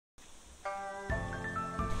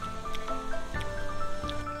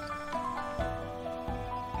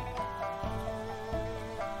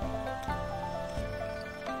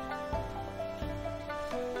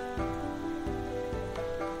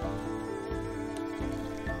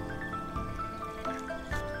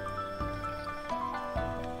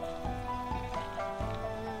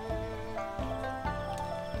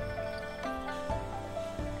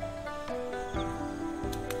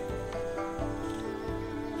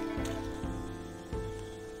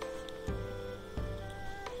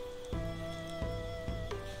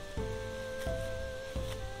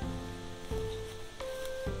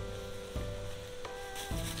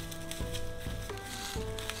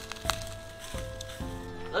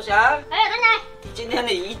小翔，哎，奶奶，今天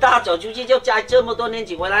你一大早出去就摘这么多年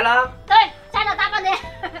锦回来了？对，摘了大半年。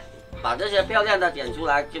把这些漂亮的点出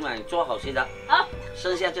来，今晚做好些的。好，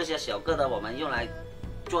剩下这些小个的，我们用来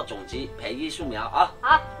做种子，培育树苗啊。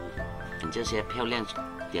好，你这些漂亮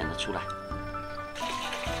点了出来，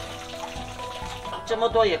这么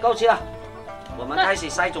多也够吃了。我们开始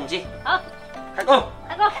塞种子。好，开工。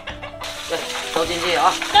开工。对，倒进去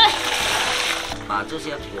啊。对。把这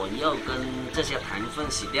些果肉跟这些糖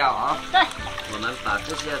分洗掉啊。对。我们把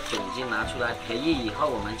这些种子拿出来培育以后，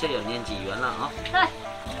我们就有粘子园了啊。对。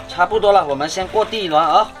差不多了，我们先过第一轮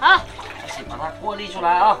啊。好。开始把它过滤出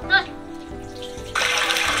来啊。对。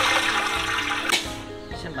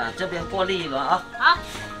先把这边过滤一轮啊。好。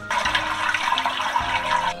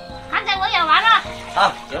看在我也完了。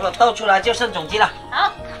好，结果倒出来就剩种子了。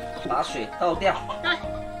好。把水倒掉。对。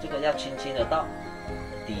这个要轻轻的倒，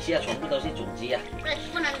底下全部都是种子呀。对，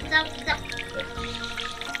不能着急着。对。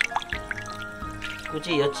估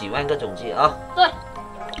计有几万个种子啊。对。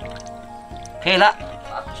可以了，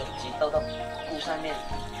把种子倒到布上面，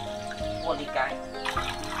过滤干，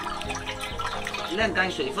晾干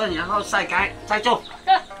水分，然后晒干，再种。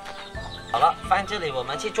对。好了，放这里，我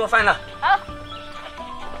们去做饭了。好。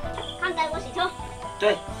看在我洗葱。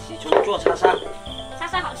对，洗葱做叉烧。叉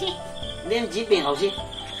烧好吃。面筋饼好吃。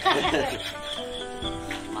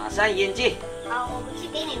马上腌制。好，我们去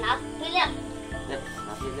给你拿配料。对，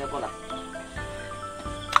拿配料过来。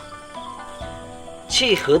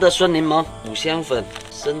去核的酸柠檬、五香粉、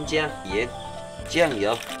生姜、盐、酱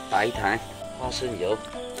油、白糖、花生油、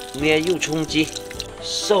咩肉葱汁、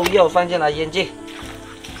瘦肉放进来腌制。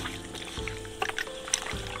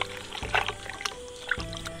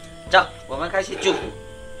走，我们开始煮。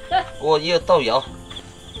对。锅热倒油，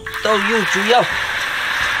倒入猪肉，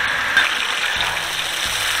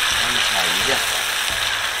翻炒一下，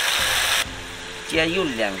加入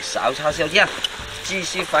2勺叉烧酱，继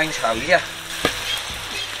续翻炒一下。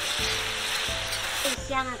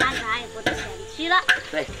香啊！刚才我都想吃了。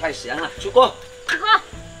对，太香了，出锅。出锅。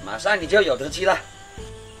马上你就有得吃了。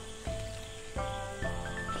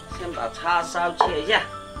先把叉烧切一下，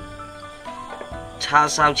叉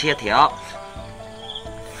烧切条，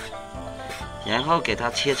然后给它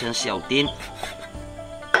切成小丁。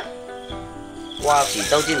瓜子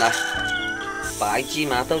倒进来，白芝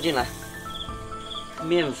麻倒进来，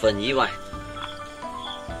面粉1碗，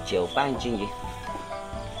搅拌均匀。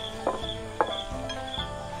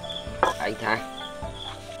白糖、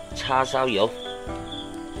叉烧油，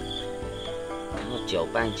然后搅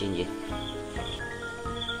拌均匀。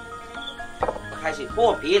开始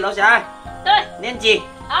剥皮，老小。对。粘子。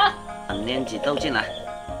好。把粘子倒进来，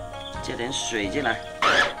加点水进来，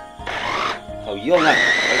好用啊，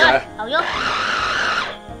老小。好用。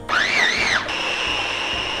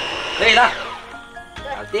可以了。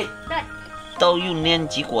搞定。对。倒入粘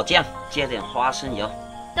子果酱，加点花生油。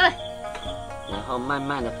对。然后慢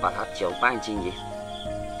慢的把它搅拌均匀。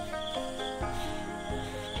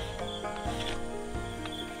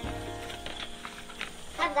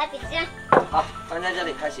看在饼先。好，放在这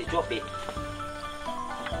里开始做饼。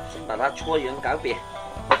先把它搓圆搞饼。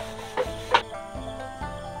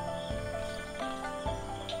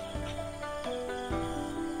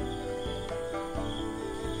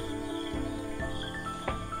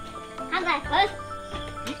看在粉。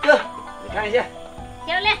一个，你看一下。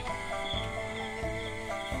漂亮。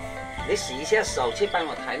你洗一下手，去帮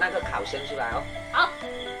我抬那个烤箱出来哦。好。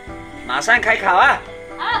马上开烤啊！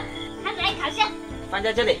好，看在烤箱。放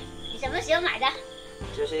在这里。你什么时候买的？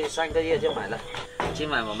就是3个月就买了。今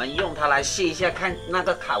晚我们用它来试一下，看那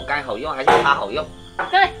个烤干好用还是它好用。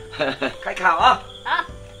对。开烤啊！好。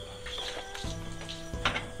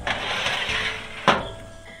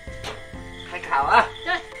开烤啊！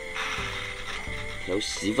对。调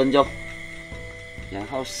10分钟，然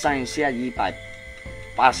后上下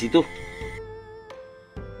180度。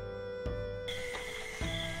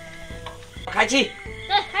开气。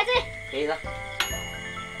对，开气。可以了。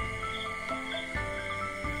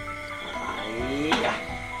哎呀，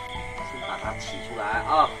先把它起出来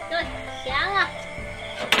啊！对，香啊！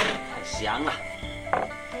太香了。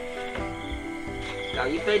搞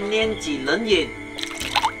一杯粘子冷饮。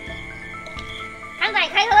康仔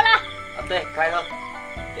开喝了。啊，对，开喝。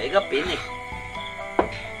给一个饼你，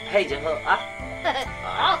配着喝啊。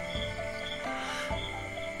好。